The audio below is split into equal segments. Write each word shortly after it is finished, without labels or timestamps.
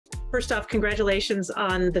First off, congratulations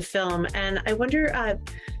on the film. And I wonder,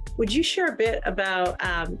 would you share a bit about,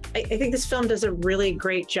 I think this film does a really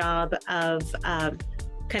great job of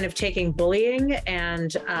kind of taking bullying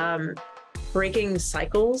and breaking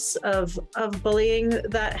cycles of bullying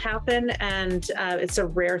that happen. And it's a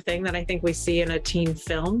rare thing that I think we see in a teen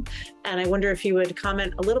film. And I wonder if you would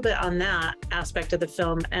comment a little bit on that aspect of the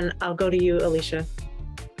film. And I'll go to you, Alisha.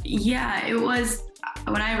 Yeah, it was,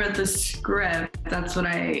 when I read the script, that's what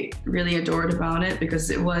I really adored about it, because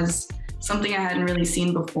it was something I hadn't really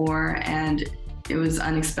seen before, and it was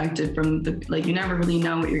unexpected from the, like, you never really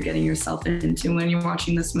know what you're getting yourself into when you're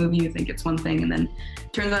watching this movie. You think it's one thing and then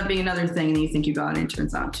it turns out being another thing, and you think you got it, it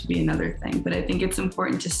turns out to be another thing. But I think it's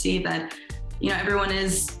important to see that, you know, everyone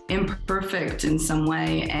is imperfect in some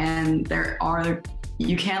way, and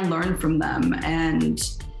you can learn from them. And,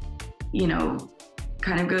 you know,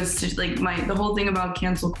 kind of goes to like the whole thing about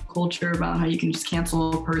cancel culture, about how you can just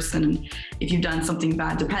cancel a person if you've done something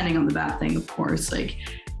bad, depending on the bad thing, of course. Like,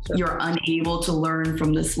 sure, you're unable to learn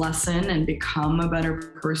from this lesson and become a better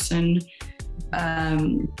person.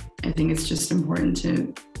 I think it's just important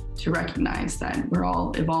to recognize that we're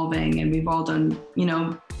all evolving, and we've all done, you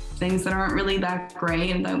know, things that aren't really that great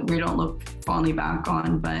and that we don't look fondly back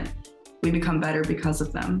on, but we become better because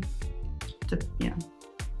of them. Yeah.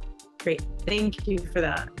 Great, thank you for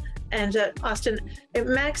that. And Austin,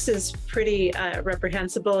 Max is pretty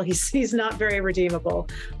reprehensible. He's not very redeemable.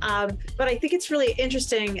 But I think it's really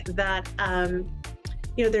interesting that,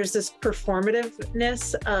 you know, there's this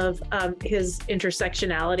performativeness of his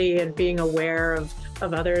intersectionality and being aware of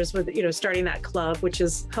others with, you know, starting that club, which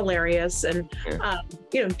is hilarious. And,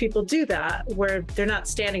 you know, people do that where they're not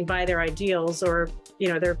standing by their ideals, or, you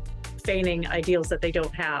know, they're feigning ideals that they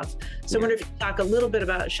don't have. So I wonder if you could talk a little bit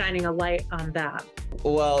about shining a light on that.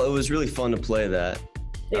 Well, it was really fun to play that.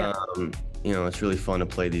 Yeah. You know, it's really fun to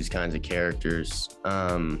play these kinds of characters.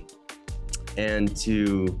 And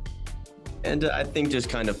I think just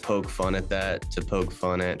kind of poke fun at that, to poke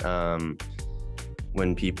fun at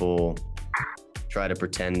when people try to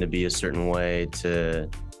pretend to be a certain way to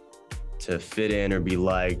fit in or be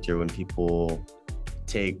liked, or when people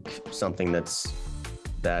take something that's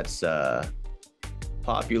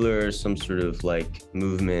popular, some sort of like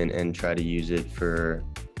movement, and try to use it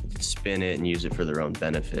spin it and use it for their own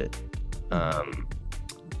benefit.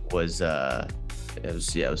 It was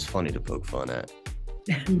funny to poke fun at.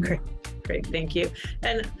 Great, thank you.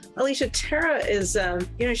 And Alisha, Tara is,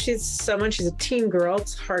 you know, she's a teen girl.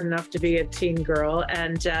 It's hard enough to be a teen girl,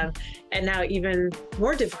 and now even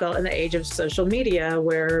more difficult in the age of social media,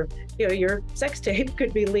 where, you know, your sex tape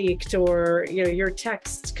could be leaked, or, you know, your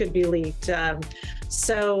texts could be leaked.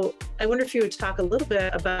 So I wonder if you would talk a little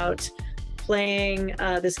bit about playing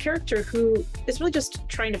this character who is really just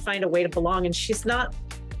trying to find a way to belong, and she's not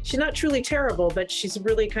truly terrible, but she's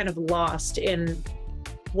really kind of lost in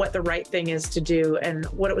what the right thing is to do, and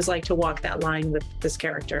what it was like to walk that line with this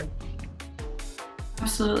character.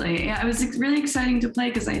 Absolutely. Yeah, it was really exciting to play,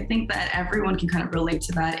 because I think that everyone can kind of relate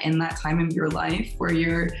to that in that time of your life where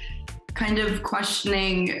you're kind of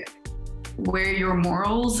questioning where your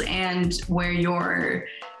morals and where your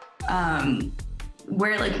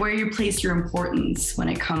where you place your importance when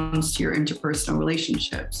it comes to your interpersonal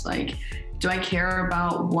relationships. Like, do I care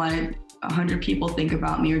about what 100 people think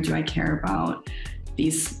about me, or do I care about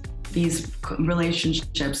these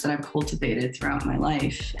relationships that I've cultivated throughout my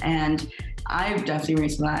life? And I've definitely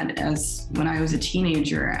raised that as when I was a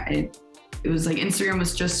teenager. It was like Instagram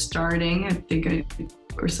was just starting, I think,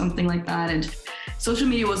 or something like that. And social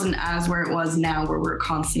media wasn't as where it was now, where we're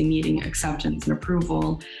constantly needing acceptance and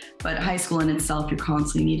approval. But high school in itself, you're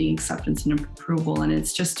constantly needing acceptance and approval. And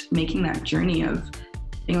it's just making that journey of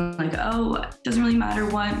being like, oh, it doesn't really matter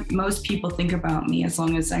what most people think about me, as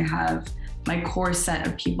long as I have my core set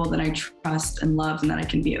of people that I trust and love, and that I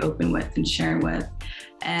can be open with and share with.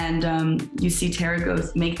 And you see Tara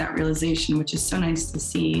make that realization, which is so nice to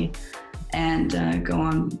see, and go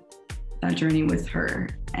on that journey with her.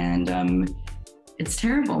 And it's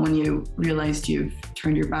terrible when you realized you've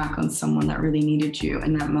turned your back on someone that really needed you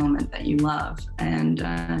in that moment that you love. And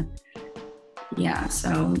yeah,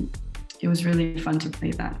 so it was really fun to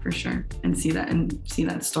play that, for sure, and see that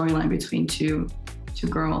storyline between two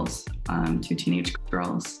girls, two teenage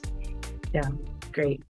girls. Yeah, great.